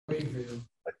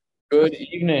Good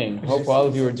evening. Hope all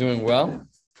of you are doing well.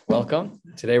 Welcome.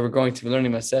 Today we're going to be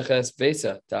learning Maseches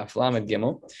Beisa, Daf Lamed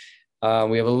Gimel.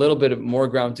 We have a little bit more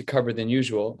ground to cover than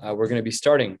usual. We're going to be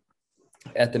starting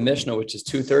at the Mishnah, which is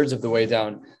 2/3 of the way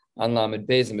down on Lamed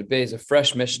Beis. Lamed Beis, a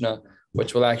fresh Mishnah,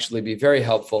 which will actually be very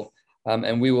helpful.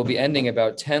 And we will be ending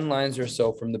about 10 lines or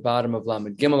so from the bottom of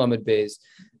Lamed Gimel Lamed Beis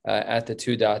at the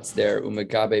two dots there,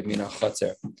 Umegabe Mina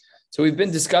Chatzer. So we've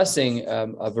been discussing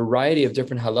a variety of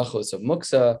different halachos of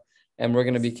muksa, and we're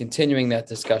going to be continuing that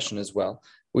discussion as well.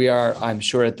 We are, I'm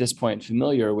sure at this point,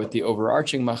 familiar with the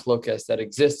overarching machlokes that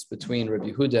exists between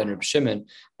Rabbi Yehuda and Rabbi Shimon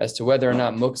as to whether or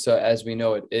not muksa, as we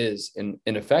know it, is in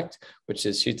effect, which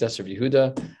is Shitas Rabbi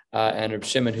Yehuda and Rabbi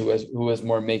Shimon, who was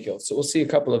more mekil. So we'll see a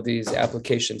couple of these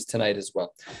applications tonight as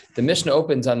well. The Mishnah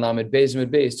opens on Lamed Beis,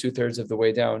 2/3 of the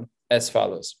way down, as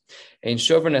follows.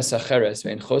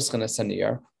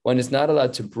 One is not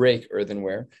allowed to break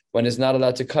earthenware. One is not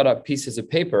allowed to cut up pieces of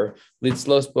paper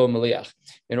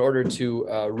in order to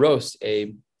roast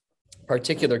a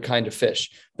particular kind of fish.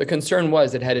 The concern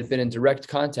was that had it been in direct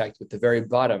contact with the very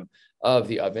bottom of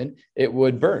the oven, it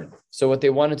would burn. So what they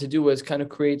wanted to do was kind of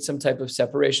create some type of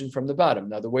separation from the bottom.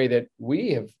 Now, the way that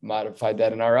we have modified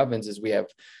that in our ovens is we have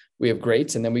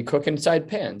grates and then we cook inside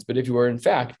pans. But if you were in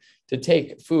fact to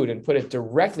take food and put it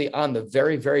directly on the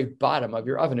very, very bottom of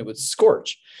your oven, it would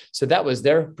scorch. So that was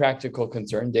their practical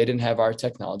concern. They didn't have our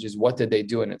technologies. What did they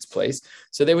do in its place?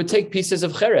 So they would take pieces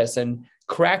of cheres and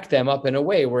crack them up in a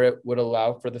way where it would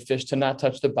allow for the fish to not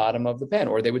touch the bottom of the pan.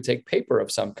 Or they would take paper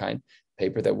of some kind,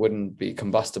 paper that wouldn't be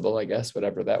combustible, I guess,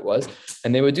 whatever that was.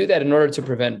 And they would do that in order to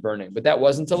prevent burning. But that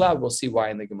wasn't allowed. We'll see why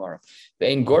in the Gemara.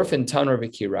 Ve'ein gorfen tanur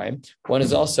v'kiraim. One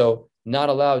is also not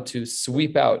allowed to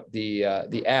sweep out the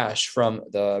ash from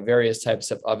the various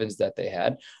types of ovens that they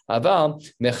had. Aval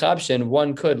mechabshin,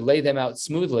 one could lay them out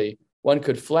smoothly. One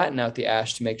could flatten out the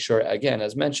ash to make sure, again,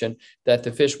 as mentioned, that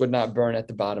the fish would not burn at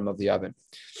the bottom of the oven.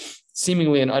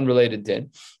 Seemingly an unrelated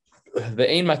din.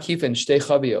 Ve'ein makifin shtei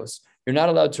chavios. You're not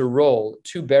allowed to roll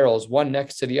two barrels, one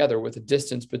next to the other, with a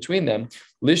distance between them.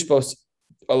 Lishbos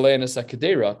aleina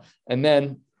sakadera, and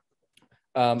then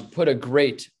put a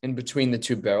grate in between the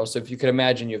two barrels. So if you could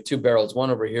imagine, you have two barrels,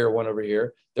 one over here, one over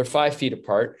here. They're 5 feet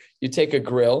apart. You take a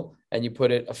grill and you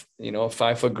put it, a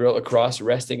 5-foot grill across,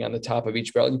 resting on the top of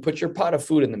each barrel. And you put your pot of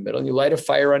food in the middle and you light a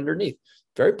fire underneath.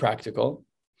 Very practical,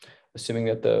 assuming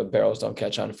that the barrels don't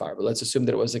catch on fire. But let's assume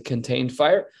that it was a contained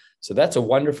fire. So that's a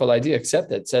wonderful idea, except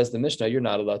that says the Mishnah, you're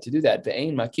not allowed to do that.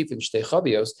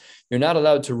 You're not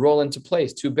allowed to roll into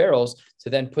place two barrels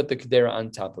to then put the kedera on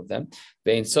top of them.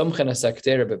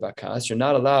 You're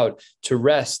not allowed to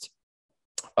rest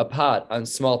a pot on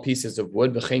small pieces of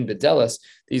wood.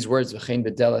 These words,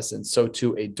 and so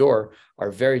too a door,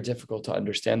 are very difficult to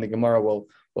understand. The Gemara will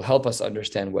help us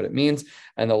understand what it means.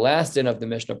 And the last din of the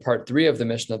Mishnah, part 3 of the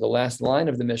Mishnah, the last line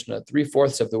of the Mishnah,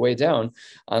 3/4 of the way down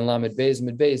on Lamed Beis,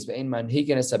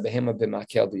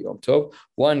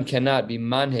 one cannot be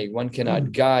manheg, one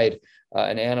cannot guide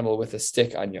an animal with a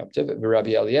stick on Yom Tov.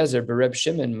 Rabbi Eliezer, Reb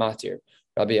Shimon matir.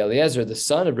 Rabbi Eliezer, the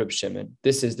son of Reb Shimon,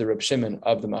 this is the Reb Shimon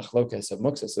of the Machlokes of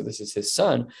Muksa, so this is his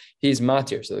son, he's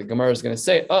matir. So the Gemara is going to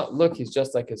say, oh, look, he's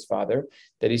just like his father,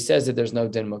 that he says that there's no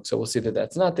din Muksa. We'll see that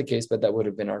that's not the case, but that would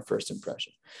have been our first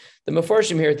impression. The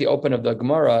Meforshim here at the open of the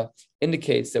Gemara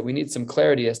indicates that we need some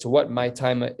clarity as to what my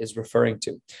taima is referring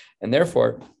to. And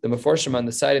therefore, the Meforshim on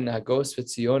the side in the Hagos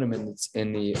V'Tzionim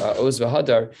in the Oz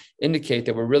V'Hadar indicate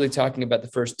that we're really talking about the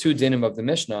first 2 dinim of the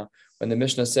Mishnah. When the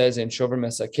Mishnah says in Shover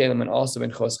Mesakelim and also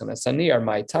in Choschen Asani are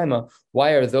my taima,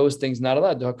 why are those things not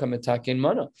allowed?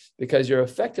 Because you're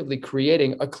effectively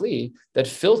creating a kli that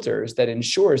filters, that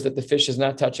ensures that the fish is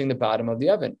not touching the bottom of the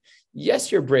oven.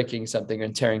 Yes, you're breaking something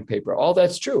and tearing paper. All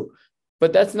that's true.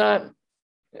 But that's not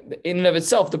in and of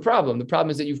itself the problem. The problem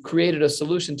is that you've created a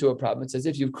solution to a problem. It's as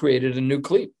if you've created a new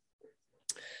kli.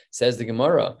 Says the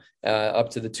Gemara, up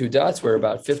to the 2 dots, we're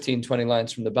about 15, 20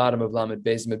 lines from the bottom of Lamed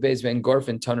Beis, Ve'en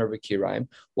gorfen tanur v'kiraim.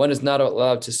 One is not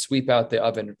allowed to sweep out the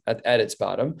oven at its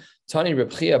bottom. Tani Reb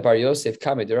Chia bar Yosef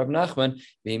Kami de Rav Nachman,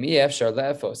 v'imi efshar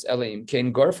le'efos eleim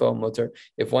kein gorfo mutter.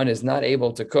 If one is not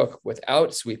able to cook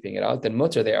without sweeping it out, then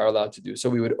mutter they are allowed to do. So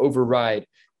we would override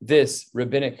this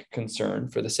rabbinic concern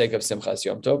for the sake of Simchas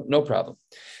Yom Tov, no problem.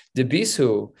 De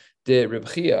bisu de Reb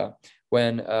Chia,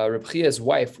 when Reb Chia's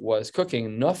wife was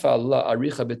cooking, there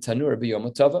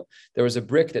was a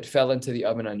brick that fell into the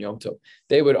oven on Yom Tov.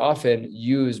 They would often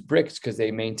use bricks because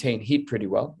they maintain heat pretty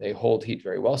well. They hold heat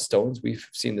very well. Stones, we've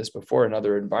seen this before in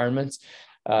other environments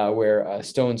where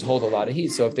stones hold a lot of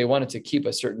heat. So if they wanted to keep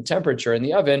a certain temperature in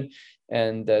the oven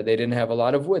and they didn't have a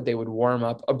lot of wood, they would warm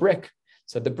up a brick.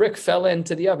 So the brick fell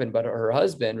into the oven, but her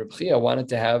husband, Reb Chia, wanted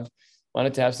to have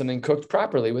something cooked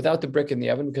properly without the brick in the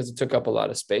oven because it took up a lot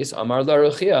of space. Amar la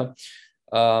Reb Chia,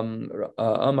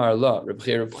 Amar la Reb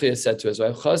Chia said to his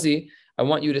wife, Chazi, I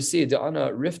want you to see, I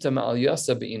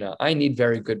need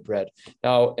very good bread.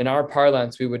 Now, in our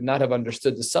parlance, we would not have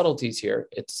understood the subtleties here.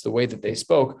 It's the way that they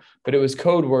spoke, but it was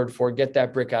code word for get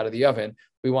that brick out of the oven.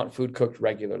 We want food cooked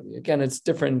regularly. Again, it's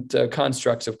different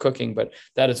constructs of cooking, but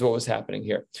that is what was happening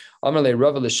here. Amarle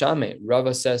Rava l'shame.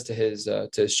 Rava says to his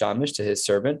shamish, to his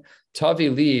servant, Tavi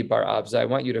li bar abza. I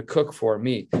want you to cook for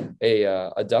me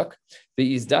a duck.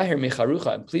 V'izdahir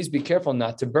micharucha, and please be careful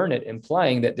not to burn it,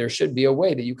 implying that there should be a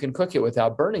way that you can cook it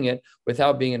without burning it,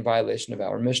 without being in violation of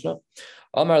our Mishnah.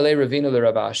 Amarle Ravina le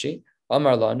Ravashi.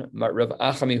 Amarlan Rav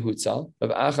Achami Hutzal.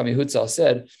 Rav Achami Hutzal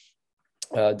said,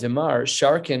 Demar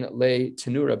sharkin le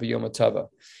tenura b'yom.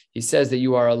 He says that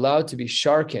you are allowed to be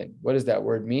sharkin. What does that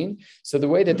word mean? So the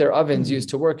way that their ovens used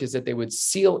to work is that they would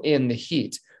seal in the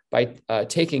heat by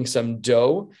taking some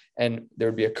dough, and there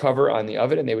would be a cover on the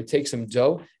oven, and they would take some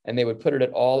dough and they would put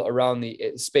it all around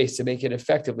the space to make it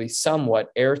effectively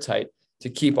somewhat airtight to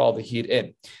keep all the heat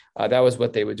in. That was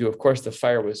what they would do. Of course, the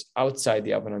fire was outside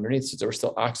the oven underneath, so there was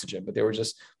still oxygen, but they were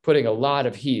just putting a lot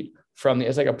of heat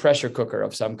it's like a pressure cooker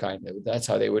of some kind. That's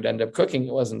how they would end up cooking.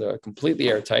 It wasn't completely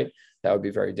airtight. That would be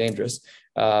very dangerous.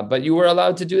 But you were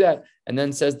allowed to do that. And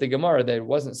then says the Gemara that it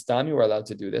wasn't stam. You were allowed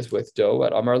to do this with dough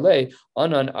at Amar Le,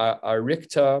 Anan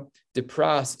Arikta de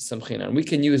Pras Samchina. And we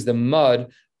can use the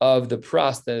mud of the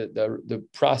Pras, the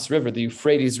Pras River, the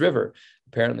Euphrates River.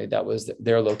 Apparently that was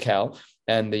their locale.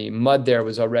 And the mud there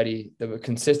was already, the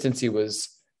consistency was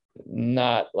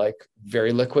not like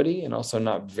very liquidy and also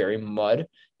not very mud.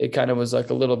 It kind of was like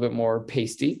a little bit more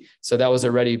pasty. So that was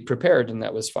already prepared and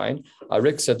that was fine.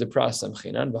 Ariksa de prasam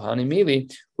chinan v'hani mili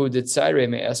who did saire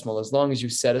me esmol, as long as you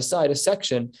set aside a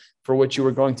section for which you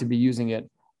were going to be using it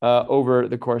over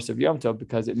the course of Yom Tov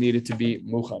because it needed to be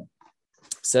mucham.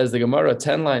 Says the Gemara,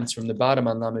 10 lines from the bottom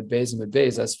on Lamed Beis and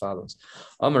Beis as follows.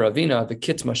 Amar Avina, the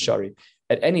kitma shari.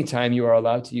 At any time, you are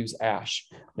allowed to use ash.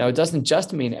 Now, it doesn't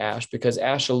just mean ash because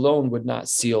ash alone would not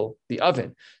seal the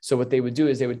oven. So what they would do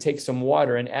is they would take some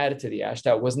water and add it to the ash.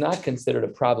 That was not considered a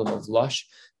problem of lush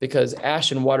because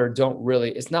ash and water don't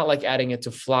really, it's not like adding it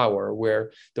to flour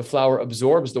where the flour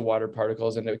absorbs the water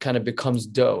particles and it kind of becomes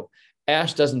dough.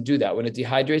 Ash doesn't do that. When it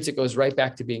dehydrates, it goes right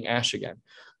back to being ash again.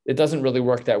 It doesn't really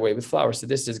work that way with flour, so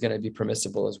this is going to be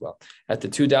permissible as well. At the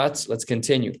 2 dots, let's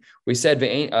continue. We said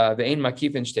ve'ein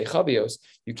makifin shtei chavios.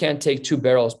 You can't take 2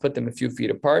 barrels, put them a few feet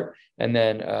apart, and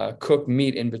then cook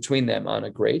meat in between them on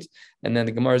a grate. And then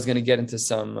the Gemara is going to get into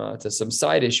some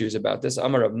side issues about this.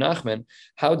 Amar Rav Nachman,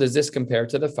 how does this compare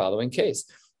to the following case?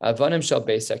 Avanim shel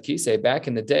beis hakisei, back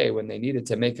in the day when they needed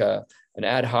to make an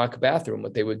ad hoc bathroom,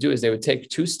 what they would do is they would take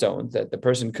 2 stones that the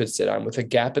person could sit on with a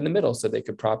gap in the middle so they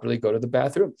could properly go to the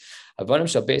bathroom. You're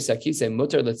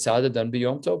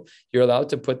allowed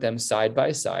to put them side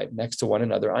by side next to one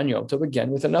another on Yom Tov,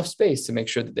 again with enough space to make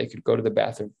sure that they could go to the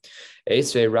bathroom.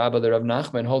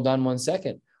 Hold on one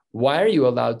second. Why are you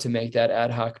allowed to make that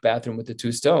ad hoc bathroom with the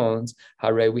 2 stones?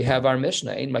 Hare, we have our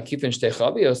Mishnah. You're not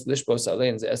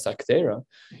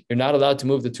allowed to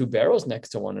move the 2 barrels next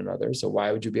to one another. So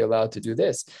why would you be allowed to do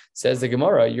this? Says the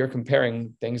Gemara, you're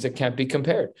comparing things that can't be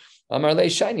compared.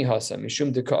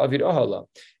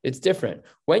 It's different.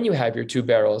 When you have your 2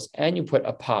 barrels and you put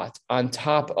a pot on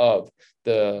top of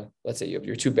let's say you have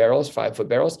your 2 barrels, 5-foot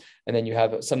barrels, and then you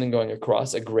have something going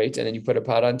across a grate, and then you put a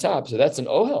pot on top. So that's an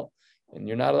ohel. And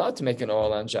you're not allowed to make an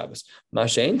oil on Shabbos.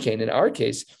 Masha'en Kain, in our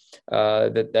case,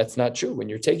 that's not true. When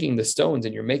you're taking the stones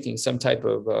and you're making some type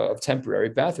of temporary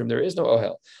bathroom, there is no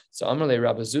ohel. So Amalei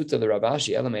Rabazuta the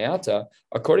Rabashi Elameata,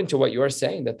 according to what you are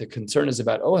saying, that the concern is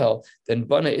about ohel, then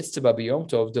Bana Itztaba B'Yom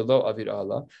Tov Delo Avid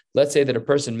Allah. Let's say that a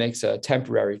person makes a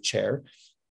temporary chair,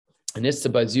 and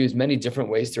Itztaba is used many different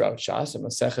ways throughout Shas and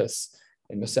Maseches.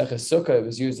 In Maseches Sukkah, it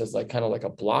was used as like kind of like a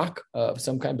block of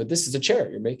some kind, but this is a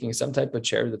chair. You're making some type of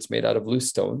chair that's made out of loose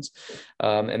stones,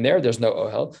 and there's no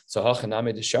ohel. So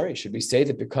hachaname deshari, should we say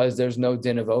that because there's no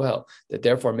din of ohel, that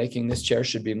therefore making this chair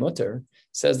should be mutter?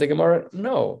 Says the Gemara,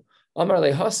 no. Amar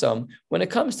Hasam, when it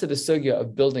comes to the sugya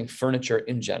of building furniture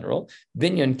in general,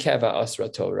 binyan keva asra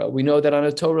Torah, we know that on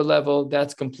a Torah level,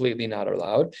 that's completely not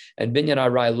allowed. And binyan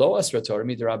arai lo asra Torah,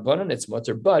 midrabbanan, it's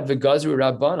mutter, but v'gazru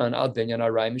rabbanan al binyan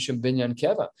arai mishum binyan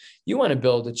keva. You want to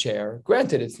build a chair,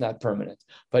 granted it's not permanent,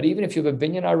 but even if you have a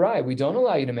binyan arai, we don't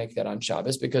allow you to make that on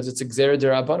Shabbos because it's exer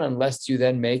derabbanan unless you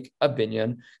then make a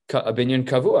binyan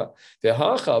kavua.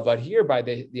 V'hacha, but here by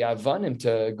the avanim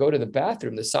to go to the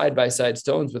bathroom, the side-by-side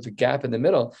stones with the gap in the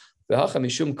middle,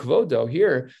 mishum kvodo.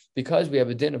 Here, because we have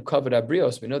a din of kavod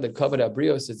abrios, we know that kavod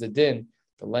abrios is a din.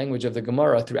 The language of the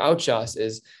Gemara throughout Shas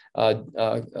is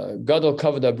gadol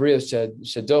kavod abrios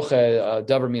shedoche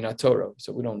davar min haTorah.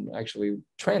 So we don't actually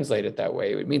translate it that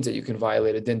way. It means that you can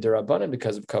violate a din derabanan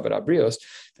because of kavod abrios.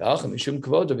 Mishum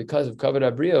kvodo, because of kavod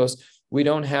abrios, we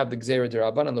don't have the Gzeira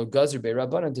D'Rabbanan, Lo Gazer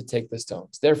Be'Rabbanan, to take the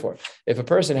stones. Therefore, if a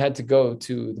person had to go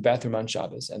to the bathroom on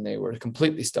Shabbos and they were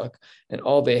completely stuck and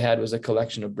all they had was a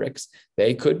collection of bricks,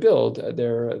 they could build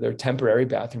their temporary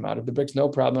bathroom out of the bricks. No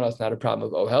problem. That's not a problem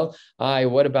of Ohel.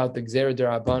 What about the Gzeira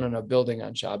D'Rabbanan of building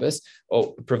on Shabbos?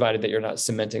 Oh, provided that you're not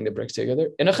cementing the bricks together.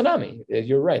 In a Chanami,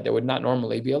 you're right. That would not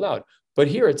normally be allowed. But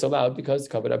here it's allowed because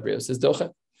Kavod Abrios is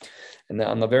Docha. And then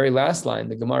on the very last line,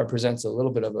 the Gemara presents a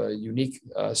little bit of a unique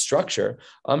structure.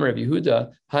 Amar of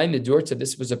Yehuda, Hai Midurta,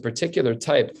 this was a particular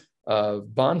type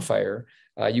of bonfire.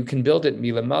 You can build it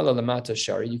milamala lamata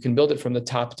shari. You can build it from the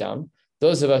top down.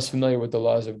 Those of us familiar with the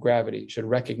laws of gravity should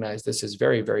recognize this is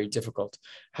very, very difficult.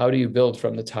 How do you build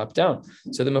from the top down?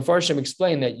 So the Mefarshim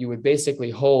explained that you would basically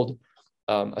hold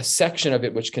a section of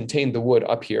it which contained the wood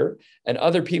up here, and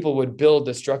other people would build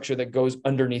the structure that goes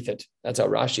underneath it. That's how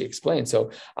Rashi explained.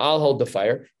 So I'll hold the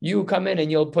fire. You come in and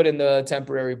you'll put in the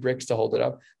temporary bricks to hold it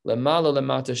up. Lamala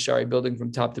lamata shari, building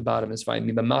from top to bottom is fine.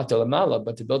 Lamata lamala,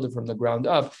 but to build it from the ground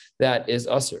up, that is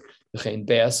usur.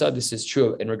 This is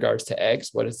true in regards to eggs.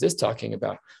 What is this talking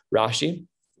about? Rashi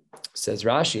says,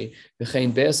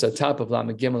 top of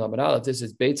Lamed Gimel Amud Aleph, this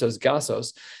is Beitzos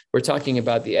Gasos. We're talking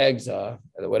about the eggs,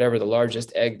 whatever the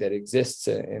largest egg that exists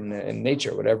in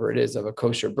nature, whatever it is of a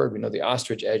kosher bird. We know the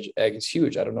ostrich egg is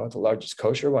huge. I don't know what the largest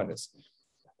kosher one is.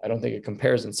 I don't think it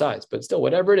compares in size, but still,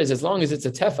 whatever it is, as long as it's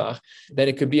a tefach, then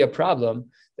it could be a problem.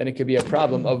 Then it could be a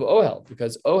problem of ohel,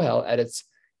 because ohel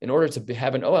in order to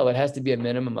have an ohel, it has to be a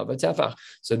minimum of a tefach.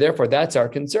 So therefore, that's our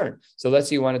concern. So let's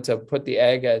say you wanted to put the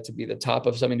egg to be the top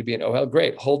of something to be an ohel.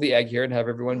 Great. Hold the egg here and have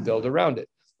everyone build around it.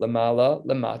 Lamala,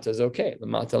 lamata is okay.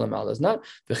 Lamata, lamala is not.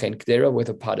 V'chein kdera with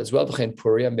a pot as well. V'chein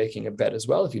puri, I'm making a bed as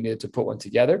well. If you needed to put one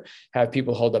together, have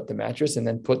people hold up the mattress and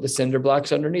then put the cinder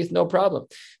blocks underneath, no problem.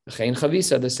 V'chein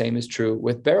chavisa, the same is true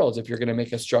with barrels. If you're going to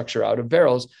make a structure out of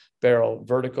barrels, barrel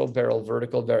vertical,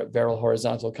 barrel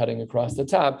horizontal, cutting across the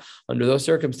top. Under those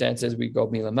circumstances, we go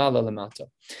milamala lamata.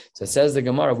 So it says the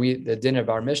Gemara, the din of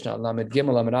our Mishnah, Lamed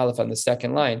Gimel Lamed Aleph on the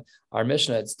second line, our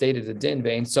Mishnah had stated the din,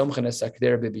 ve'in somchen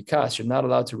esakder bebikas, you're not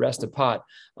allowed to rest a pot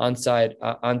on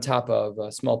top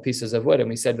of small pieces of wood. And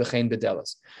we said v'chein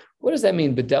bedelis. What does that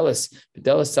mean? Bedelis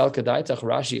sal kadaitach.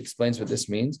 Rashi explains what this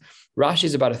means. Rashi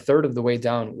is about a third of the way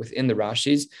down within the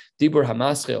Rashis. Dibur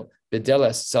hamaschil.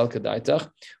 Bedelas sal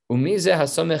kadaitach. Umize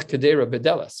hasamech kadera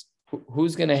bedelas.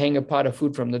 Who's going to hang a pot of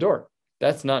food from the door?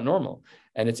 That's not normal.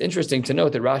 And it's interesting to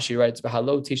note that Rashi writes,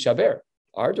 Bahalo tishaber.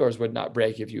 Our doors would not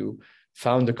break if you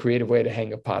found a creative way to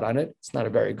hang a pot on it. It's not a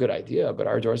very good idea, but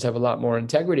our doors have a lot more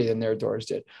integrity than their doors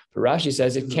did. But Rashi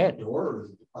says it can't.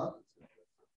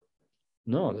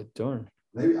 No, the door.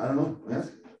 Maybe, I don't know. Yeah.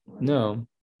 No.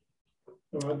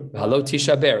 Hello,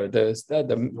 Tishaber.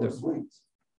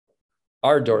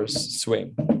 Our doors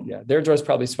swing. Yeah, their doors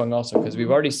probably swung also because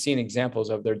we've already seen examples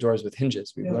of their doors with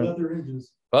hinges. Leather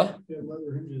hinges. What? Yeah,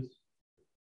 leather hinges.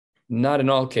 Not in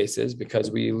all cases, because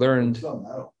we learned.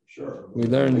 Sure. We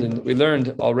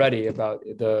learned already about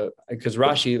because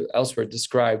Rashi elsewhere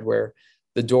described where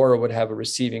the door would have a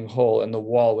receiving hole and the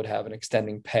wall would have an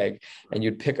extending peg, and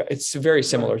you'd pick. It's very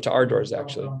similar to our doors,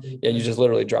 actually. Yeah, you just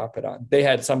literally drop it on. They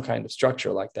had some kind of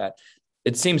structure like that.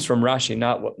 It seems from Rashi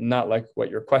not like what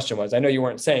your question was. I know you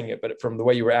weren't saying it, but from the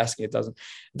way you were asking, it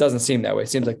doesn't seem that way. It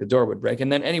seems like the door would break.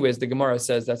 And then, anyways, the Gemara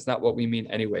says that's not what we mean,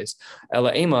 anyways.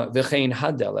 Ela ema v'chein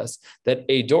hadeles, that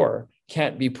a door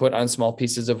can't be put on small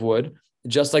pieces of wood,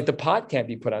 just like the pot can't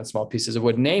be put on small pieces of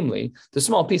wood. Namely, the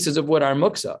small pieces of wood are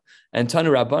muksa. And Tanu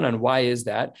Rabbanan, why is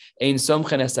that? Ein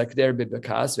somchen esakder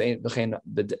b'bekas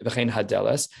v'chein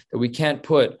hadeles, that we can't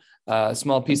put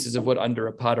small pieces of wood under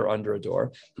a pot or under a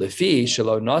door. Lefi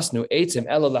shelo nasnu eitzim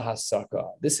ela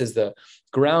lahasaka. This is the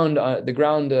ground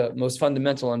most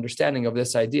fundamental understanding of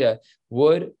this idea.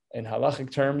 Wood, in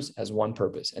halachic terms, has one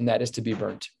purpose, and that is to be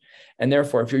burnt. And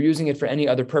therefore, if you're using it for any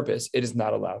other purpose, it is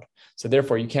not allowed. So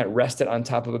therefore, you can't rest it on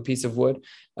top of a piece of wood.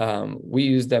 We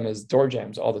use them as door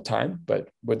jambs all the time, but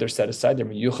when they're set aside, they're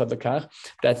miyuchad l'kach.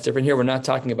 That's different here. We're not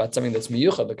talking about something that's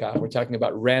miyuchad l'kach. We're talking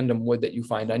about random wood that you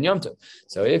find on Yom Tov.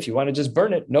 So if you want to just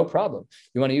burn it, no problem.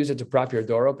 You want to use it to prop your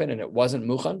door open and it wasn't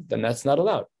muchan, then that's not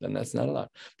allowed.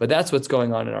 But that's what's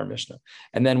going on in our Mishnah.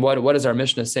 And then what does our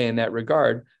Mishnah say in that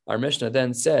regard? Our Mishnah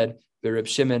then said, the Reb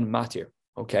Shimon matir.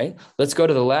 Okay, let's go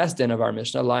to the last din of our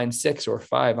Mishnah, line 6 or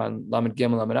 5 on Lamed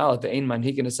Gimel Lamed Aleph.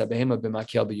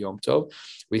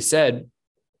 We said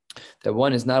that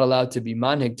one is not allowed to be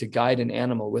manhig to guide an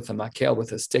animal with a makel,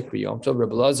 with a stick.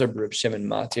 Rebbe Lazar b'Reb Shimon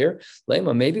matir.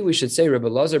 Lema, maybe we should say Rebbe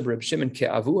Lazar b'Reb Shimon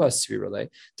ke'avuha svirale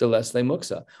to lesle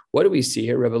muksa. What do we see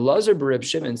here? Rebbe Lazar b'Reb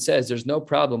Shimon says there's no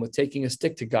problem with taking a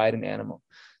stick to guide an animal.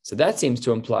 So that seems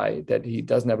to imply that he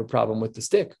doesn't have a problem with the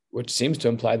stick, which seems to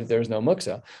imply that there's no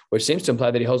muksa, which seems to imply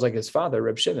that he holds like his father,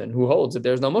 Reb Shimon, who holds that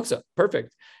there's no muksa.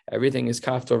 Perfect. Everything is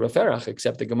kaftor v'ferach,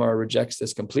 except the Gemara rejects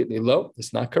this completely. Low,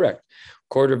 it's not correct.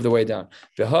 Quarter of the way down.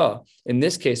 V'ha, in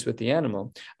this case with the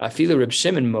animal, afilu Reb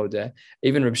Shimon modeh,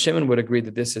 even Reb Shimon would agree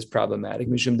that this is problematic.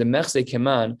 Mishum demechse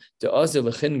keman de'azil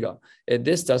lechinga.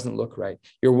 This doesn't look right.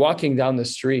 You're walking down the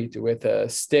street with a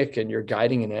stick and you're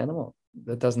guiding an animal.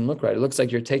 That doesn't look right. It looks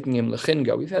like you're taking him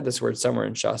lechinga. We've had this word somewhere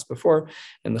in Shas before,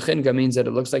 and lechinga means that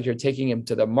it looks like you're taking him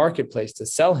to the marketplace to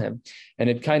sell him, and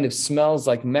it kind of smells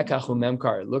like mekach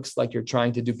memkar. It looks like you're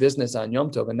trying to do business on Yom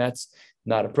Tov, and that's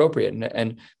not appropriate.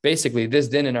 And basically, this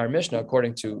din in our Mishnah,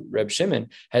 according to Reb Shimon,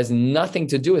 has nothing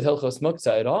to do with Hilchos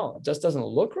Muktzah at all. It just doesn't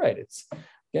look right. It's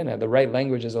again, the right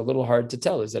language is a little hard to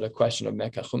tell. Is it a question of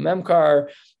mekach memkar?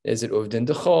 Is it uvdin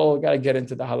dechol? Got to get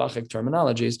into the halachic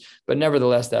terminologies, but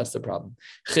nevertheless, that's the problem.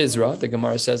 Chizra, the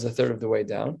Gemara says a third of the way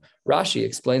down. Rashi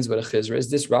explains what a chizra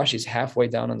is. This Rashi is halfway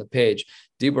down on the page.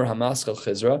 Dibur hamaschel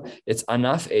chizra. It's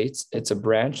anaf eitz. It's a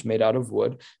branch made out of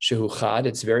wood. Shehu chad.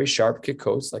 It's very sharp,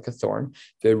 kikos, like a thorn.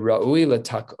 Ve'ra'ui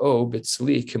letak'o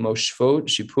bitzli kimo shvod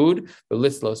shipud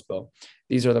v'litzlos bo.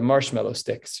 These are the marshmallow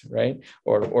sticks, right?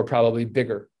 Or probably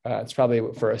bigger. It's probably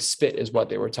for a spit is what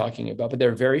they were talking about, but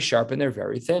they're very sharp and they're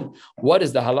very thin. What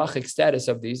is the halachic status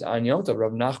of these? An Yom Tov,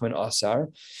 Rav Nachman Asar,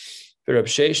 Rav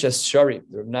Sheshes Shari.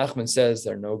 Rav Nachman says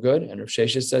they're no good, and Rav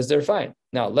Sheshes says they're fine.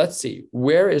 Now let's see,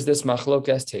 where is this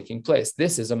machlokas taking place?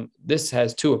 This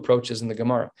has two approaches in the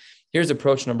Gemara. Here's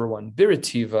approach number one.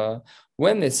 Birativa,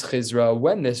 when this chizra,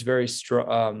 when this very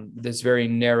strong, this very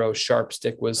narrow, sharp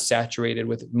stick was saturated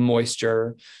with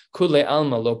moisture, kule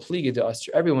alma lo pligi de asr.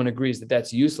 Everyone agrees that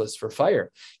that's useless for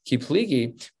fire. Ki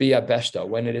pligi biya beshta,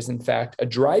 when it is in fact a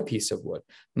dry piece of wood.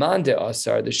 Man de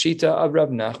asar, the shita of Rav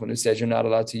Nachman, who says you're not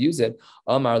allowed to use it.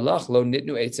 Amar lach lo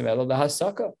nitnu eitzim ela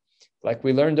lahasaka. Like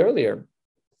we learned earlier,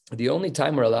 the only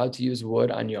time we're allowed to use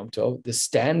wood on Yom Tov, the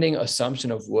standing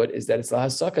assumption of wood is that it's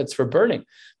lahasaka, it's for burning.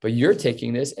 But you're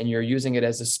taking this and you're using it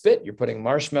as a spit. You're putting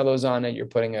marshmallows on it. You're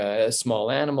putting a small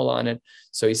animal on it.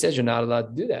 So he says you're not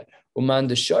allowed to do that. Uman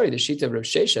Deshari, the Shita of Rav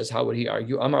Sheshes, how would he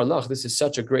argue? Amar Lach, this is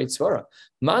such a great svara.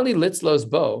 Mali litzlos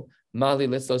bo, mali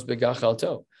litzlos begachal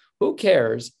to. Who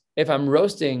cares if I'm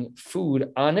roasting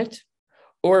food on it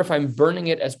or if I'm burning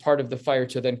it as part of the fire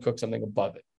to then cook something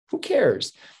above it? Who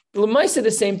cares? L'maisa, the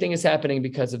same thing is happening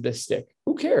because of this stick.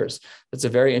 Who cares? That's a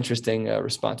very interesting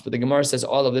response. But the Gemara says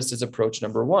all of this is approach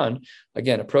number one.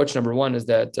 Again, approach number one is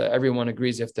that everyone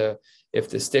agrees if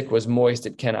the stick was moist,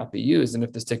 it cannot be used. And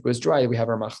if the stick was dry, we have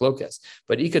our machlokas.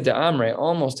 But Ika de Amre,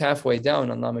 almost halfway down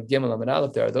on Lamed Gimel Lamed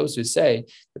Aleph, there are those who say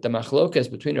that the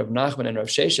machlokas between Rav Nachman and Rav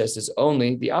Sheshes is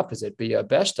only the opposite, Bia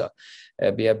Beshta.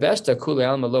 Bia Beshta, Kule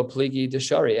Alma Lo Pligi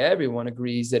Deshari. Everyone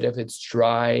agrees that if it's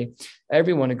dry,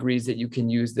 everyone agrees that you can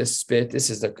use this spit. This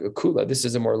is a kula. This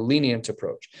is a more lenient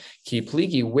approach. Ki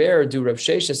pligi, where do Rav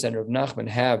Sheshes and Rav Nachman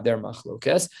have their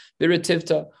machlokas?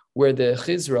 Birativta, where the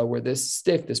chizra, where this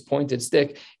stick, this pointed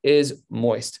stick, is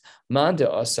moist. Manda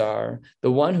asar,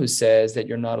 the one who says that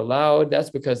you're not allowed, that's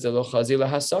because the lo chazila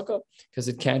hasaka, because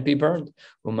it can't be burned.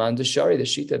 Umanda shari, the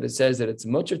shita that says that it's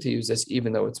mutter to use this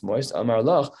even though it's moist. Amar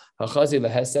lach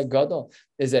hachazila hesek gadol,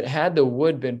 is that had the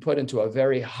wood been put into a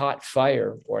very hot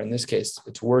fire, or in this case,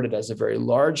 it's worded as a very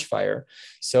large fire,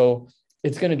 so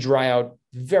it's going to dry out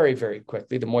very, very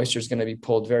quickly. The moisture is going to be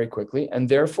pulled very quickly, and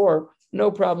therefore, no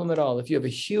problem at all. If you have a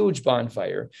huge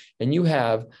bonfire and you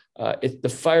have, the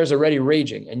fire's already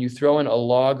raging and you throw in a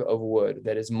log of wood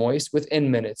that is moist, within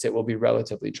minutes, it will be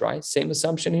relatively dry. Same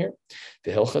assumption here.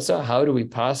 The Hilchasa, how do we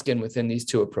paskin within these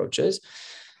two approaches?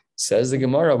 Says the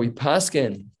Gemara, we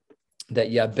paskin that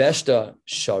Yabeshta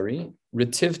Shari,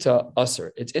 Ritivta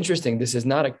Usr. It's interesting. This is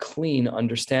not a clean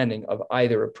understanding of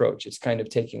either approach. It's kind of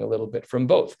taking a little bit from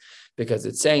both because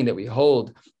it's saying that we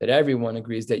hold that everyone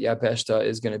agrees that Yabeshta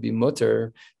is going to be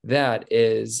mutter. That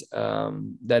is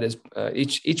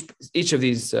each of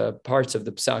these parts of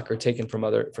the psak are taken from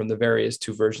the various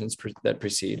two versions that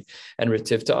precede, and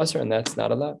Ritivta Usr, and that's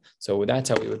not allowed. So that's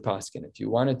how we would paskin. If you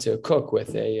wanted to cook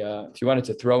with if you wanted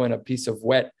to throw in a piece of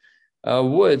wet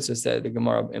wood, so said the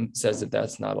Gemara says that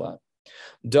that's not allowed.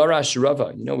 Darash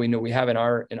Rava, we have in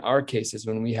our cases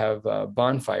when we have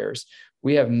bonfires,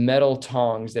 we have metal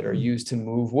tongs that are used to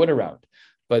move wood around.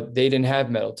 but they didn't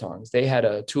have metal tongs. They had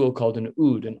a tool called an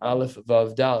oud, an aleph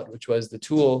vav dalet, which was the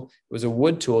tool. It was a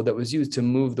wood tool that was used to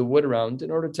move the wood around in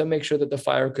order to make sure that the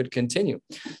fire could continue.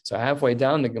 So halfway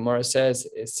down, the Gemara says,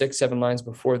 6-7 lines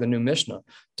before the new Mishnah,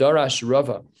 Darash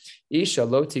Rava, Isha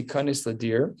loti kanis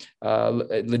ladir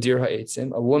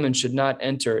ha'etzim. A woman should not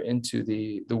enter into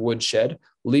the wood shed,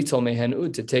 litol mehen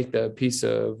ud, to take the piece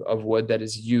of wood that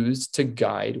is used to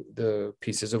guide the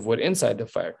pieces of wood inside the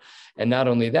fire. And not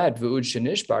only that, v'ud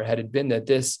shenishbar, had it been that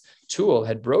this tool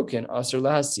had broken, asr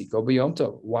lahasiko b'yom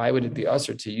tov. Why would it be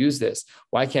asr to use this?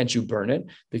 Why can't you burn it?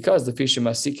 Because the fisha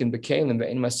masikin b'kelim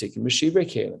ve'in masikin b'shivre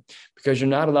kelim. Because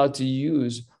you're not allowed to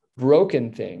use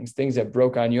broken things that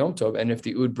broke on Yom Tov, and if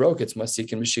the oud broke, it's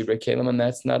masikin b'shivre kelim, and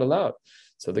that's not allowed.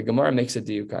 So the Gemara makes a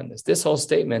diuk on this. This whole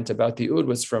statement about the oud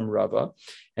was from Rava,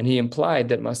 and he implied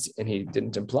that and he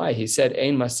didn't imply. He said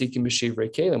ein masikin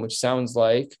b'shivre kelim, which sounds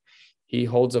like he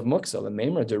holds of muksa.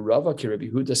 L'meimra de Rava ki Rabbi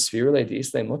Yehuda sfirle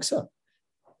deisle muksa.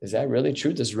 Is that really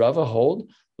true? Does Rava hold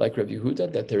like Rabbi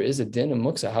Yehuda that there is a din of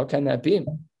muksa? How can that be?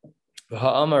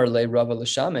 Ha'amar le Rava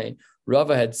l'shame.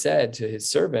 Rava had said to his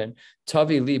servant,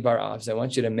 Tavi li bar avs, I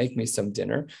want you to make me some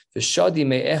dinner. V'shadi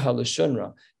me'eha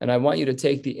l'shunra, and I want you to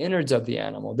take the innards of the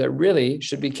animal that really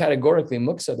should be categorically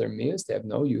muksa. They're miyas, they have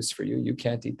no use for you. You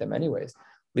can't eat them anyways.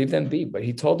 Leave them be. But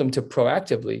he told them to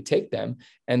proactively take them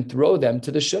and throw them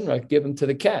to the shunra, give them to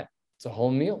the cat. It's a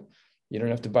whole meal. You don't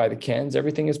have to buy the cans.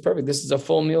 Everything is perfect. This is a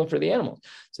full meal for the animals.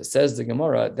 So says the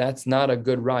Gemara, that's not a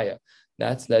good raya.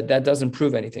 That doesn't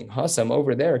prove anything. Hasam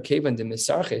over there, Kevan de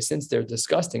Misarche, since they're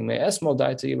disgusting,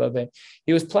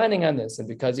 he was planning on this. And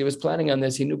because he was planning on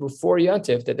this, he knew before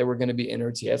Yantif that there were going to be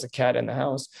innards. He has a cat in the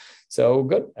house. So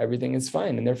good, everything is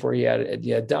fine. And therefore he had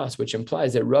a das, which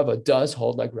implies that Rava does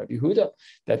hold like Rabbi Yehuda,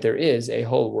 that there is a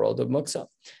whole world of muksa.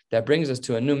 That brings us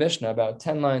to a new Mishnah about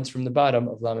 10 lines from the bottom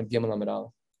of Lamed Gimel Lamed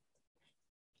Aleph.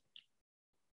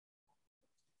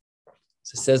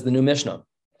 So it says the new Mishnah.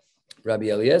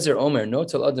 Rabbi Eliezer Omer, no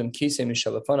tel adam kise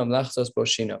mishalafanam lachzos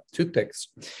boshina. Toothpicks.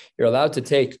 You're allowed to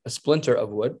take a splinter of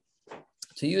wood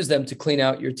to use them to clean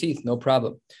out your teeth, no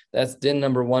problem. That's din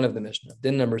number 1 of the Mishnah.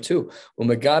 Din number 2,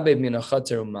 umegabe min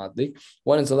hachatzer umadlik.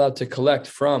 One is allowed to collect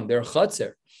from their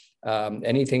chatzer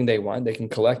anything they want. They can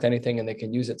collect anything and they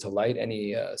can use it to light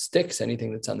any sticks,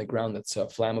 anything that's on the ground that's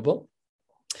flammable.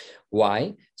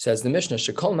 Why? Says the Mishnah,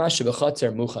 shekol mashe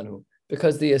b'chatzer muchanu.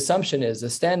 Because the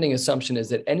standing assumption is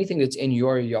that anything that's in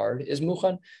your yard is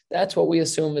mukhan. That's what we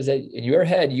assume, is that in your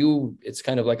head, it's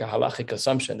kind of like a halachic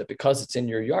assumption that because it's in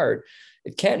your yard,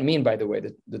 it can't mean, by the way,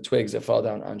 that the twigs that fall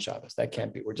down on Shabbos. That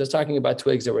can't be. We're just talking about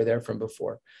twigs that were there from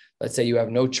before. Let's say you have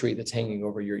no tree that's hanging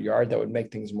over your yard. That would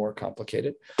make things more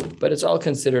complicated, but it's all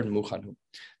considered mukhanu.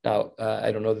 Now,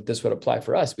 I don't know that this would apply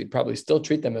for us. We'd probably still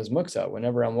treat them as muksa.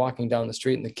 Whenever I'm walking down the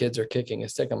street and the kids are kicking a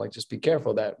stick, I'm like, just be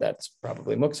careful. That's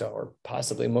probably muksa or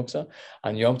possibly muksa.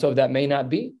 On Yom Tov, that may not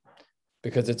be,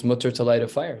 because it's mutter to light a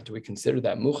fire. Do we consider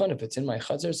that mukhan if it's in my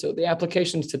chazer? So the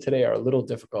applications to today are a little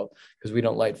difficult because we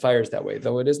don't light fires that way,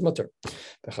 though it is mutter.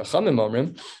 The Chachamim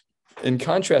omrim, in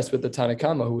contrast with the Tanna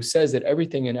Kama, who says that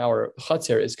everything in our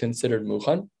chazer is considered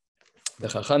mukhan, the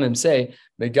Chachamim say,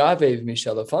 Megavev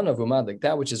mishalafanav umadlik,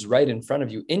 that which is right in front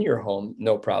of you in your home,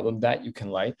 no problem, that you can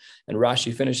light. And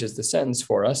Rashi finishes the sentence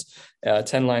for us,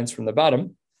 10 lines from the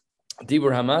bottom.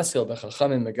 Dibur hamasil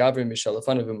b'chachamim megavrim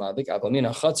mishalafanav umadlik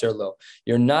avamina chatzer lo.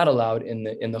 You're not allowed in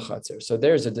the chatzer. So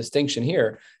there's a distinction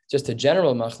here, just a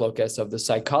general machlokes of the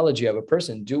psychology of a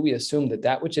person. Do we assume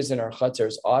that which is in our chatzer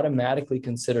is automatically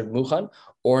considered mukhan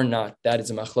or not? That is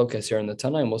a machlokes here in the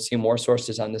Tanna, and we'll see more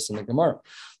sources on this in the Gemara.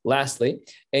 Lastly,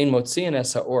 ein motziin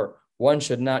es ha'or. One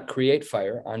should not create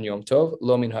fire on Yom Tov,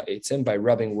 lo min ha'etzim, by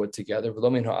rubbing wood together,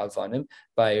 lo min ha'avanim,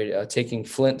 by taking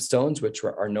flint stones, which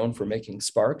are known for making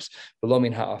sparks, lo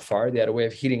min ha'afar. They had a way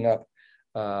of heating up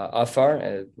afar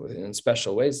in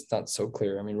special ways. It's not so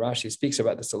clear. I mean, Rashi speaks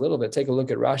about this a little bit. Take a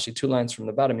look at Rashi, 2 lines from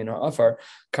the bottom. In afar,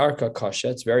 karka kasha,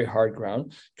 it's very hard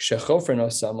ground. Kshechofer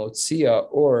nosa motzia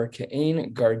or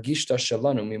ke'ein gargishta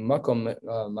shalanu mimakom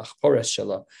machpores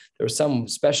shala. There was some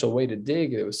special way to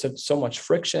dig. There was so much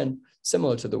friction,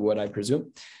 similar to the wood, I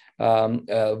presume.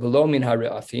 V'lo min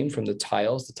ha're'afim, from the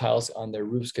tiles on their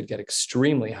roofs could get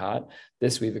extremely hot.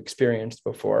 This we've experienced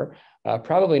before.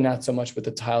 Probably not so much with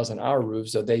the tiles on our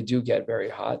roofs, though they do get very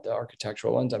hot. The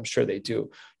architectural ones, I'm sure they do.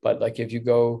 But like if you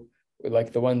go,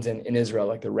 like the ones in Israel,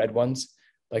 like the red ones,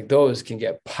 like those can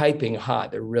get piping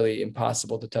hot. They're really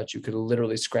impossible to touch. You could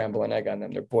literally scramble an egg on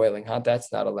them. They're boiling hot.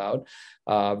 That's not allowed.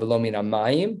 V'lo min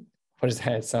ha'mayim, What is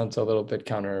that? It sounds a little bit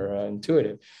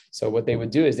counterintuitive. So what they would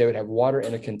do is they would have water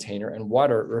in a container, and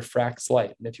water refracts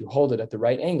light. And if you hold it at the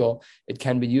right angle, it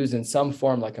can be used in some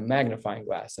form like a magnifying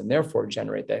glass, and therefore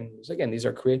generate that. And again, these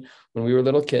are created when we were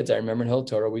little kids. I remember in Hill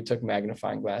Torah, we took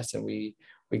magnifying glass, and we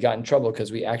got in trouble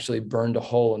because we actually burned a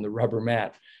hole in the rubber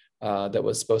mat that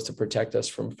was supposed to protect us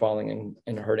from falling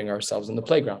and hurting ourselves in the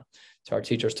playground. So our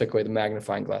teachers took away the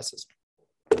magnifying glasses.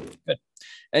 Good.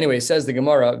 Anyway, says the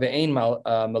Gemara, ve'ein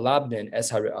malabnin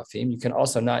es harafim. You can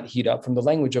also not heat up, from the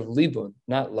language of libun,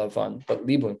 not lavan, but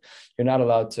libun. You're not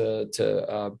allowed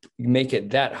to make it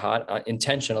that hot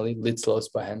intentionally. Litzlos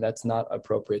bahem. That's not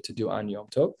appropriate to do on Yom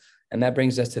Tov. And that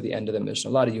brings us to the end of the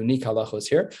mission. A lot of unique halachos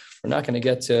here. We're not going to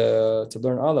get to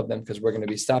learn all of them because we're going to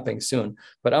be stopping soon.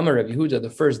 But Amar Rav Yehuda, the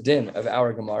first din of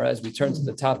our Gemara, as we turn to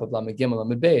the top of Lamed Gimel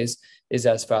Lamed Beis, is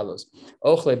as follows: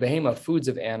 Ochle behema, foods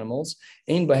of animals,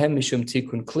 ein bahem mishum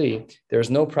tikun kli. There's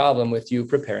no problem with you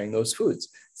preparing those foods.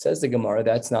 Says the Gemara,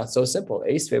 that's not so simple.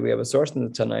 Esvei, we have a source in the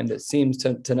Tanaim that seems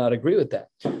to not agree with that.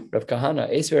 Rav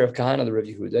Kahana, Esvei Rav Kahana, the Rav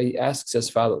Yehuda, he asks as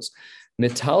follows: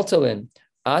 Mitaltalin.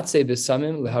 Atze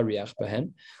b'samim lehariach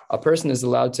behen. A person is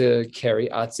allowed to carry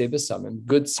atze b'samim,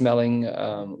 good smelling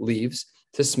leaves,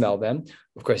 to smell them.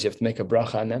 Of course, you have to make a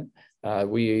bracha on them.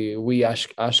 We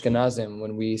Ashkenazim,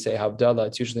 when we say Havdalah,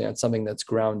 it's usually on something that's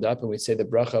ground up, and we say the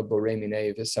bracha borei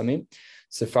minei v'samim.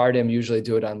 Sephardim usually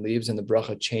do it on leaves, and the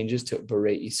bracha changes to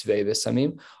borei isvei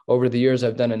v'samim. Over the years,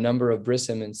 I've done a number of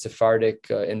brisim in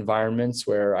Sephardic environments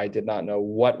where I did not know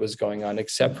what was going on,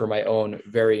 except for my own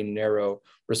very narrow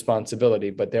responsibility.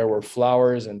 But there were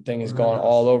flowers and things going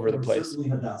all over the place.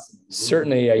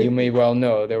 Certainly, you may well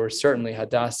know, there were certainly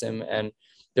hadassim, and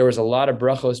there was a lot of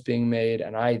brachos being made,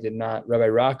 and I did not, Rabbi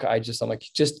Rock, I'm like,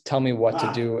 just tell me what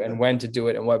to do and when to do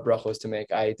it and what brachos to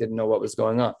make. I didn't know what was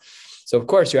going on. So, of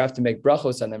course, you have to make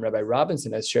brachos on them. Rabbi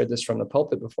Robinson has shared this from the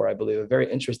pulpit before, I believe, a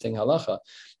very interesting halacha.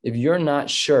 If you're not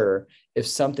sure if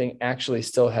something actually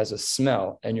still has a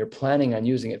smell and you're planning on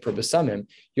using it for besamim,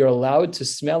 you're allowed to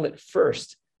smell it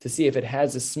first to see if it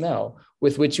has a smell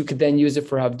with which you could then use it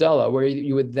for Havdalah, where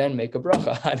you would then make a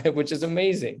bracha on it, which is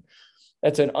amazing.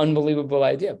 That's an unbelievable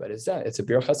idea, but it's a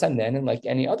birchas hanen like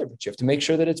any other, but you have to make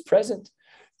sure that it's present.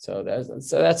 So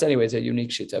that's anyways a unique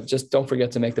shita. Just don't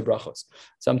forget to make the brachos.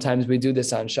 Sometimes we do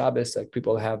this on Shabbos, like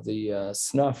people have the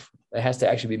snuff. It has to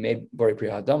actually be made Borei Pri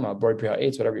Hadama, Borei Pri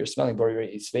Ha'etz, whatever you're smelling,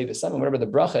 Borei Isvei V'samim, whatever the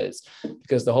bracha is,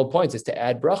 because the whole point is to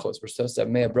add brachos. We're supposed to have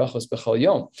mea brachos b'chol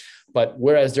yom. But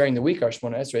whereas during the week our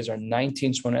Shmona Esreis are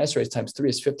 19 Shmona Esreis times 3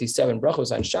 is 57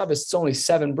 brachos. On Shabbos it's only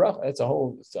 7 brachos. It's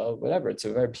it's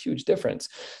a very huge difference.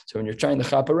 So when you're trying to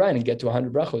chop around and get to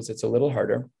 100 brachos, it's a little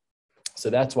harder. So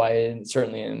that's why,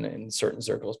 certainly in certain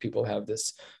circles, people have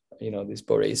this, these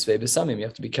borei isvei b'samim. You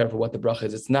have to be careful what the bracha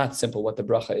is. It's not simple what the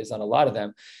bracha is on a lot of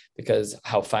them, because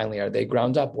how finely are they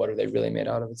ground up? What are they really made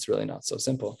out of? It's really not so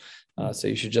simple. So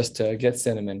you should just get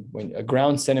cinnamon. When a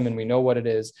ground cinnamon, we know what it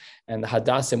is, and the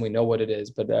hadassim, we know what it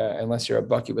is. But unless you're a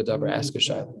baki b'davar, ask a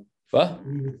shayla. What?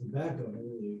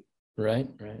 Right.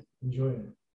 Enjoy it.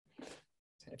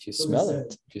 If you smell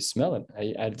it,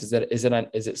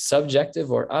 is it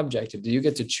subjective or objective? Do you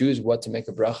get to choose what to make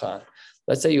a bracha on?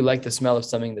 Let's say you like the smell of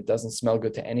something that doesn't smell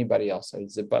good to anybody else.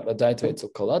 Is it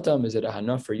kolatam? Is it a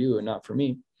hana for you or not for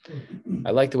me?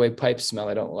 I like the way pipes smell.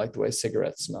 I don't like the way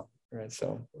cigarettes smell. Right?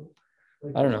 So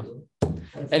I don't know.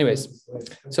 Anyways,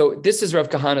 so this is Rav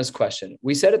Kahana's question.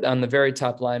 We said it on the very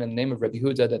top line in the name of Rabbi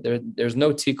Yehuda that there's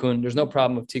no tikkun, there's no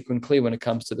problem of tikkun kli when it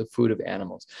comes to the food of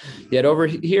animals. Yet over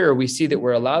here we see that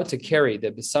we're allowed to carry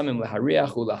the besamim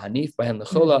lahariach ulahanif bahen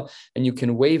lechola, and you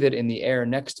can wave it in the air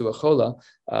next to a chola,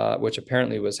 which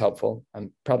apparently was helpful.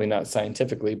 Probably not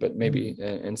scientifically, but maybe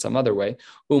in some other way.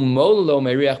 Umolo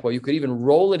meriach, well, you could even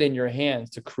roll it in your hands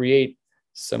to create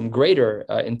some greater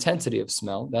intensity of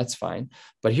smell. That's fine.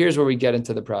 But here's where we get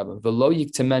into the problem. V'lo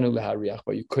yiktemenu lehariach,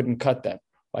 but you couldn't cut them.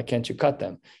 Why can't you cut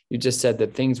them? You just said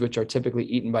that things which are typically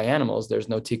eaten by animals, there's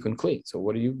no tikkun kli. So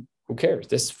who cares?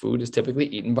 This food is typically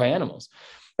eaten by animals.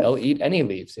 They'll eat any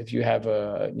leaves. If you have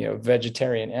a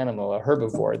vegetarian animal, a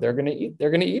herbivore, they're gonna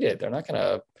eat it. They're not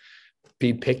gonna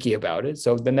be picky about it.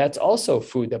 So then that's also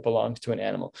food that belongs to an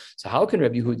animal. So how can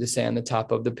Rabbi Yehuda say on the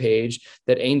top of the page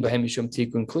that ein bahem mishum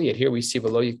tikun kli? Here we see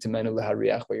v'lo yiktemenu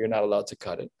lehariach, where you're not allowed to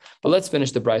cut it. But let's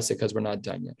finish the brisa because we're not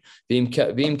done yet. V'im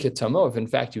ketamo, if in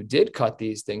fact you did cut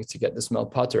these things to get the smell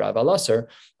pater avalasar,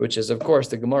 which is of course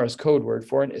the Gemara's code word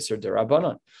for an iser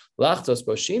derabanan. Lachtos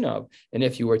boshinav, and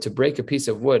if you were to break a piece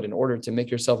of wood in order to make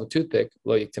yourself a toothpick,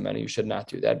 lo yiktemenu, you should not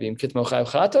do that. V'im kitmo chayav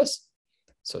chatos.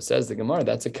 So says the Gemara,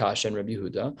 that's a kasha in Rabbi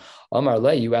Yehuda. Amar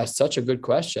le, you asked such a good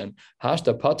question.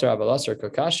 Hashta pater avalasar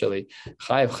kakashali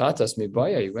chayiv chatas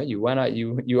mibaya. You went out,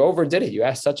 you overdid it. You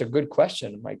asked such a good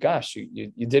question. My gosh,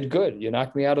 you did good. You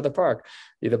knocked me out of the park.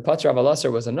 The pater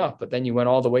avalasar was enough, but then you went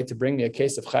all the way to bring me a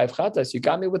case of chayiv chatas. You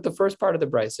got me with the first part of the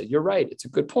brisa. You're right. It's a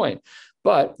good point.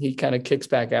 But he kind of kicks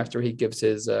back after he gives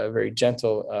his very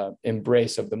gentle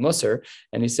embrace of the musar,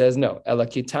 and he says, no,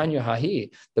 elakitanya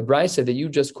hahi, the brisa that you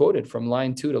just quoted from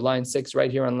line 2 to line 6 right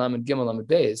here on Lamed Gimel Lamed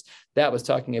Beis, that was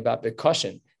talking about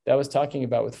bekashin. That was talking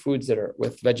about with foods that are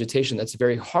with vegetation that's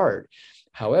very hard.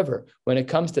 However, when it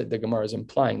comes to, the Gemara is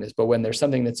implying this, but when there's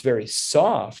something that's very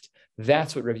soft,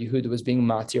 that's what Rabbi Yehuda was being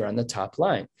matir on the top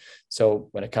line. So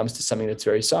when it comes to something that's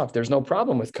very soft, there's no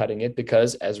problem with cutting it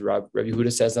because, as Rabbi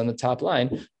Yehuda says on the top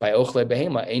line, by ochle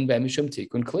behema ein bei mishum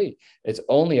tikun kli. It's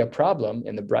only a problem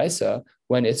in the brisa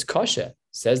when it's kosher.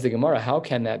 Says the Gemara, how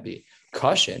can that be?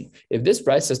 Caution. If this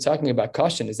brisa is talking about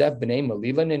caution, is that b'nei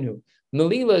malila ninhu?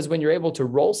 Malila is when you're able to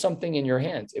roll something in your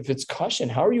hands. If it's caution,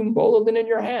 how are you molilin in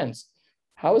your hands?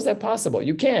 How is that possible?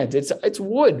 You can't. It's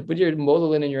wood, but you're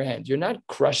molilin in your hands. You're not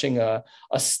crushing a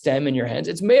stem in your hands.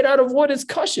 It's made out of wood. It's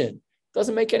cushion.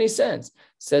 Doesn't make any sense.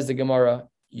 Says the Gemara,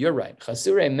 you're right.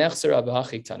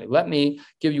 Let me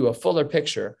give you a fuller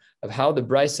picture of how the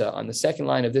brisa on the second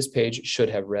line of this page should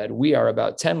have read. We are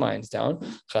about 10 lines down.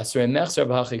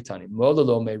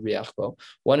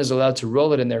 One is allowed to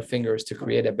roll it in their fingers to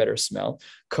create a better smell.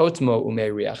 Kotmo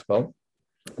ume riachbo.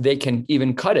 They can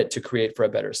even cut it to create for a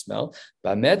better smell.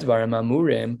 When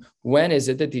is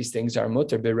it that these things are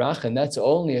mutter birach? And that's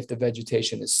only if the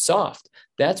vegetation is soft.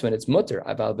 That's when it's mutter.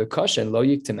 But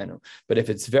if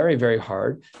it's very, very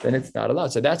hard, then it's not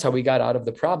allowed. So that's how we got out of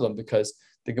the problem, because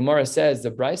the Gemara says the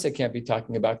brisa can't be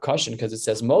talking about kashin because it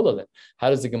says molalin.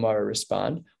 How does the Gemara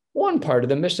respond? One part of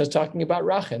the Mishnah is talking about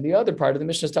rachin, the other part of the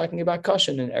Mishnah is talking about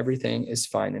kashin, and everything is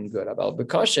fine and good. About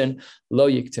bekashin, lo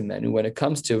yiktemenu. When it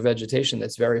comes to vegetation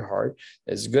that's very hard,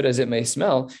 as good as it may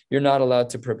smell, you're not allowed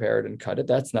to prepare it and cut it.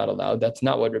 That's not allowed. That's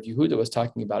not what Rav Yehuda was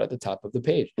talking about at the top of the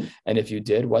page. And if you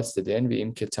did, what's the din?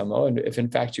 V'im kitamo. And if in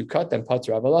fact you cut them,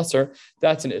 patra avalasar,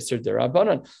 that's an isser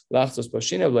derabanan. Lachtos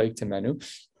boshina lo yiktemenu.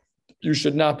 You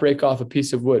should not break off a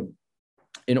piece of wood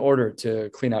in order to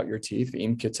clean out your teeth.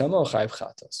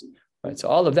 Right, so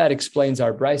all of that explains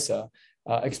our brisa,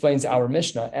 explains our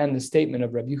Mishnah and the statement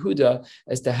of Rabbi Yehuda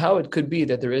as to how it could be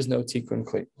that there is no tikkun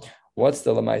kli. What's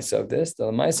the lamaisa of this? The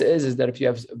lamaisa is that if you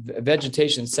have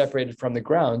vegetation separated from the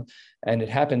ground and it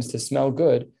happens to smell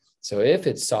good, so if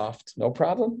it's soft, no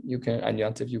problem. You can, on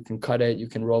Yontif, you can cut it, you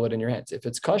can roll it in your hands. If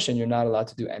it's cushion, you're not allowed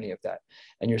to do any of that.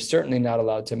 And you're certainly not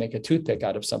allowed to make a toothpick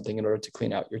out of something in order to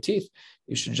clean out your teeth.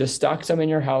 You should just stock some in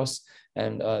your house,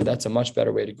 and that's a much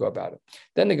better way to go about it.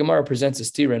 Then the Gemara presents a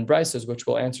stira in Brises, which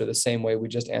will answer the same way we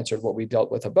just answered what we dealt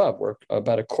with above. We're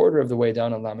about a quarter of the way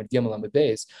down on Lamed Gimel Lamed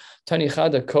Beis. Tani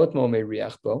chada kotmo me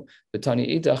riachbo, but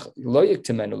tani idach lo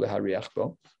yiktemenu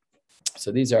lehariachbo. So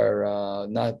these are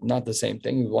not the same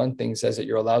thing. One thing says that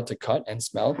you're allowed to cut and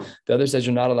smell. The other says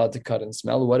you're not allowed to cut and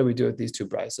smell. What do we do with these two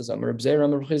brises?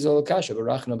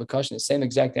 The same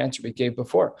exact answer we gave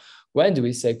before. When do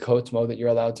we say kotmo that you're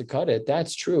allowed to cut it?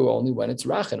 That's true only when it's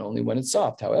rachin, only when it's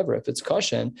soft. However, if it's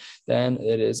kashen, then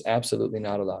it is absolutely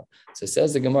not allowed. So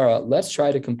says the Gemara, let's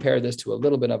try to compare this to a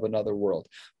little bit of another world.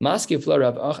 Maskif la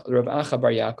Rav Acha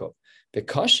bar Yaakov. The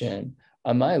kashen,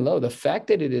 Amaylo, the fact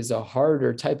that it is a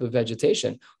harder type of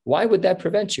vegetation, why would that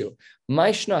prevent you?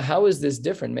 Maishna, how is this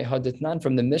different? Mehaditnan,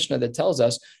 from the Mishnah that tells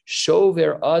us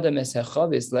shover adam es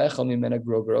hechavis lechel mimena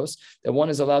grogros, that one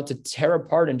is allowed to tear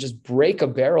apart and just break a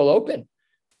barrel open.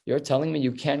 You're telling me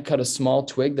you can't cut a small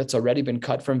twig that's already been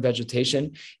cut from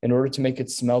vegetation in order to make it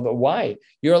smell? But why?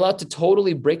 You're allowed to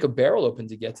totally break a barrel open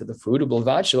to get to the food.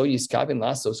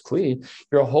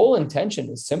 Your whole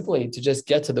intention is simply to just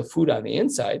get to the food on the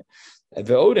inside.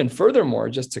 And furthermore,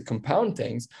 just to compound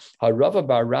things, Rava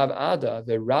bar Rav Ada,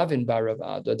 the Ravin bar Rav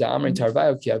Ada, the Amri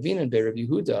Tarvayo Kiavin and Rav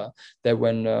Yehuda, that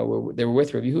when they were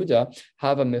with Rav Yehuda,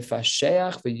 have a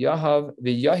mefasheach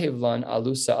v'yahivlan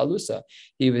alusa alusa.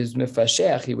 He was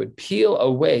mefasheach. He would peel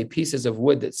away pieces of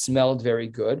wood that smelled very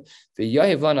good.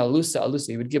 V'yahivlan alusa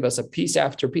alusa. He would give us a piece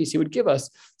after piece. He would give us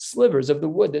slivers of the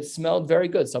wood that smelled very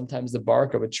good. Sometimes the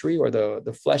bark of a tree or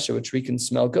the flesh of a tree can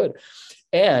smell good.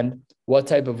 And what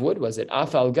type of wood was it?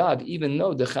 Afal gav, even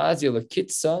though the chazia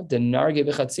lekitza the narge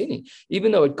v'chatzini,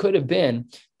 even though it could have been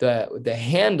the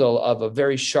handle of a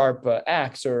very sharp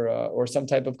axe or some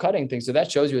type of cutting thing. So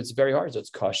that shows you it's very hard. So it's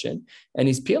caution, and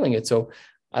he's peeling it. So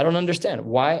I don't understand.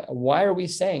 Why are we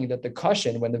saying that the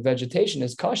cushion, when the vegetation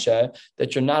is kasha,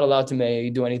 that you're not allowed to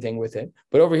do anything with it?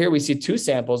 But over here, we see two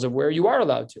samples of where you are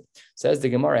allowed to. Says the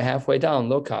Gemara halfway down,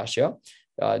 lo kasha.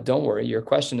 Don't worry, your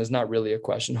question is not really a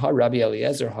question. Ha Rabbi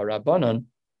Eliezer, ha Rabbanan.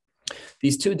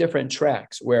 These two different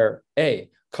tracks where A,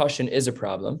 caution is a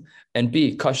problem, and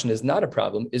B, caution is not a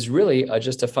problem, is really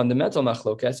just a fundamental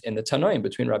machlokas in the Tanoim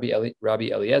between Rabbi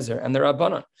Eliezer and the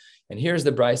Rabbanan. And here's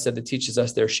the brisa that teaches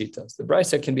us their shitas. The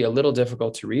brisa can be a little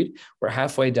difficult to read. We're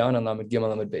halfway down on Lamed Gimel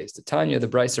Lamed Beis. The Tanya, the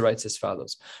brisa writes as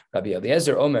follows: Rabbi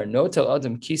Eliezer Omer, no tel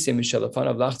adam kisei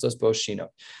mishalafanav lachtos boshino.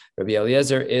 Rabbi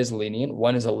Eliezer is lenient.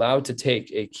 One is allowed to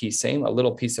take a kiseim, a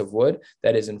little piece of wood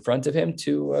that is in front of him,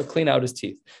 to clean out his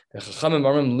teeth.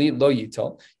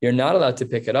 You're not allowed to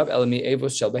pick it up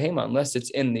unless it's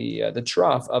in the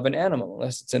trough of an animal,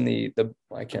 unless it's in the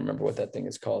I can't remember what that thing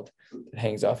is called. It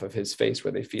hangs off of his face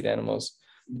where they feed animals.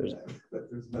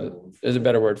 There's a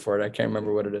better word for it. I can't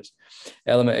remember what it is.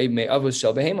 The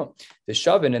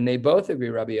Shavin, and they both agree,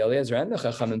 Rabbi Eliezer and the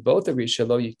Chachamim both agree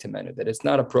that it's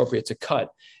not appropriate to cut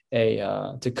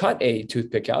a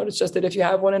toothpick out. It's just that if you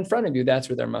have one in front of you, that's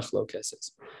where their machlokes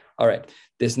is. All right.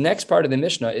 This next part of the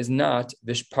Mishnah is not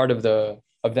this part of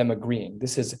them agreeing.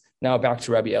 This is now back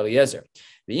to Rabbi Eliezer.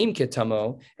 And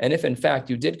if in fact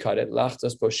you did cut it,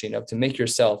 lachtos boshinav, to make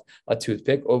yourself a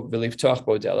toothpick, or v'liftoch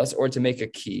bodelas, or to make a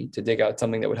key, to dig out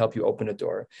something that would help you open a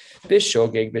door.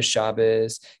 Bishogeg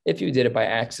b'Shabbos, if you did it by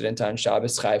accident on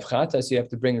Shabbos, chayv chatas, you have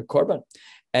to bring a korban.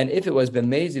 And if it was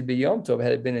b'mezid b'yom tov,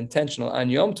 had it been intentional on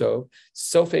Yom Tov,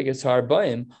 sofeg es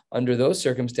harbaim, under those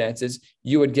circumstances,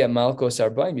 you would get malkos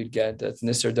harbaim, you'd get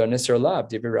nisr do nisr lab,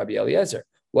 divrei Rabbi Eliezer.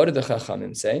 What did the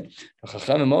Chachamim say? The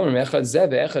Chachamim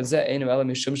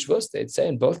they'd say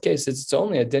in both cases it's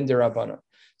only a din derabbanan.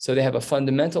 So they have a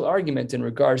fundamental argument in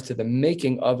regards to the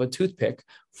making of a toothpick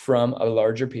from a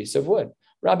larger piece of wood.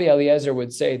 Rabbi Eliezer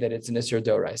would say that it's an Isser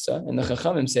Doraisa, and the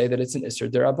Chachamim say that it's an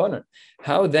Isser Derabbanan.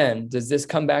 How then does this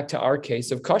come back to our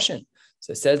case of caution?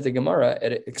 So it says the Gemara,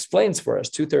 it explains for us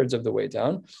 2/3 of the way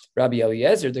down. Rabbi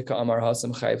Eliezer de Ka'amar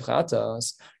Hasam Chayiv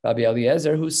Chatas. Rabbi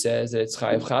Eliezer, who says that it's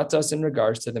Chayiv Chatas in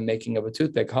regards to the making of a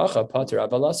toothpick. Hacha Pater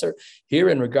Avalasar. Here,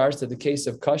 in regards to the case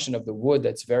of caution of the wood,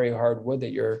 that's very hard wood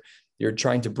that you're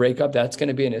trying to break up, that's going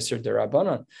to be an Isser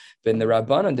Derabanan. But in the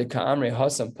Rabbanan de Ka'amre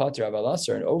Hasam Pater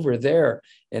Avalasar, and over there,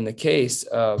 in the case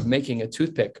of making a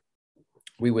toothpick,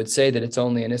 we would say that it's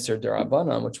only an Isser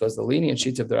Derabanan, which was the lenient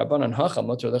sheet of the Rabbanan, Hacha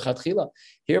Mutter Lechatchila.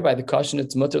 Here by the caution,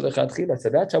 it's Mutter Lechatchila. So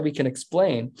that's how we can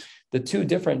explain the two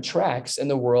different tracks in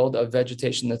the world of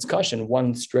vegetation that's caution,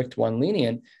 one strict, one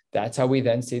lenient. That's how we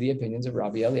then see the opinions of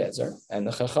Rabbi Eliezer and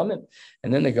the Chachamim.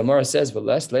 And then the Gemara says,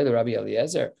 V'les Leila Rabbi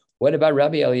Eliezer. What about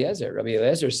Rabbi Eliezer? Rabbi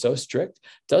Eliezer is so strict.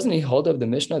 Doesn't he hold of the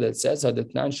Mishnah that says, you're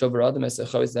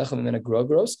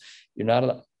not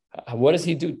allowed? What does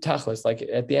he do? Tachlis, like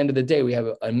at the end of the day, we have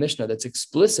a Mishnah that's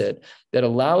explicit that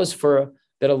allows for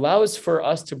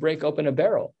us to break open a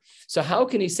barrel. So how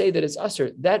can he say that it's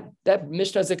usher? That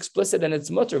Mishnah is explicit and it's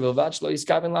mutter. V'vach lo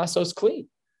yiskavin lasos kli.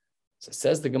 So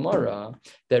says the Gemara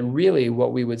that really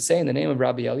what we would say in the name of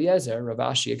Rabbi Eliezer, Rav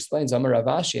Ashi explains, Amar Rav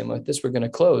Ashi, and with this we're going to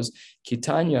close,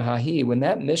 Kitanya Hahi, when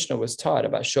that Mishnah was taught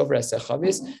about Shover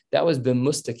Sechavis, that was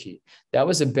b'mustaki. That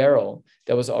was a barrel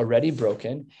that was already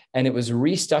broken, and it was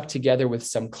restuck together with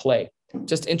some clay.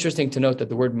 Just interesting to note that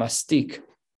the word mastik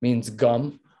means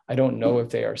gum. I don't know if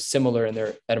they are similar in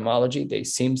their etymology. They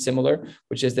seem similar,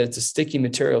 which is that it's a sticky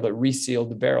material that resealed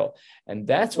the barrel. And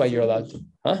that's why you're allowed to,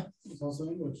 It's also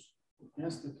English.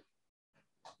 Mastic.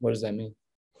 What does that mean?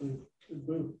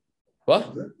 Blue.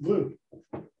 What? Blue.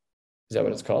 Is that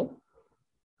what it's called?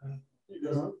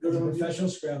 As a professional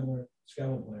Scrabble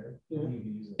player, Yeah. you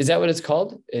can use it. Is that what it's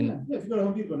called? Yeah, if you go to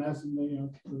Home Depot and ask them,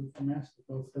 for mastic,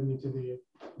 they'll send you to the.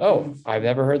 Oh, I've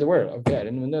never heard the word. Okay, I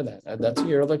didn't even know that. That's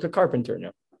you're like a carpenter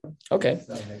now. Okay.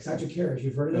 Dr. Karras,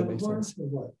 you've heard of That that makes before? sense.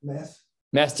 What? Mass?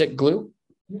 Mastic glue?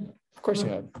 Yeah. Of course you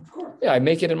have. Of course. Yeah, I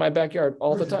make it in my backyard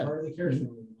all the time. Part of the Karras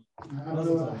family. I don't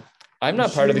know. I'm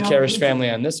not part of the Karish family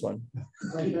on this one.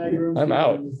 I'm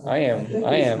out. I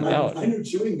am out. I knew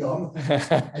chewing gum.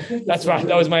 That's why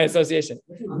that was my association.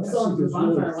 I'm selling for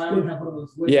bonfire. Why would I have one of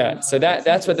those wood- Yeah, so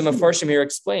that's what the Mefarshim here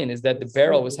explain, is that the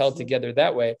barrel was held together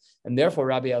that way, and therefore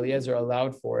Rabbi Eliezer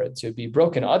allowed for it to be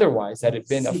broken. Otherwise, had it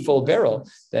been a full barrel,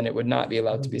 then it would not be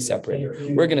allowed to be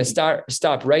separated. We're going to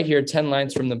stop right here, 10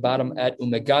 lines from the bottom at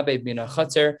Umegabe Bina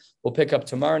Chatzer. We'll pick up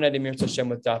tomorrow night, Emir Tashem,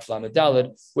 with Daf Lamed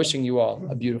Daled. Wishing you all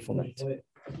a beautiful night.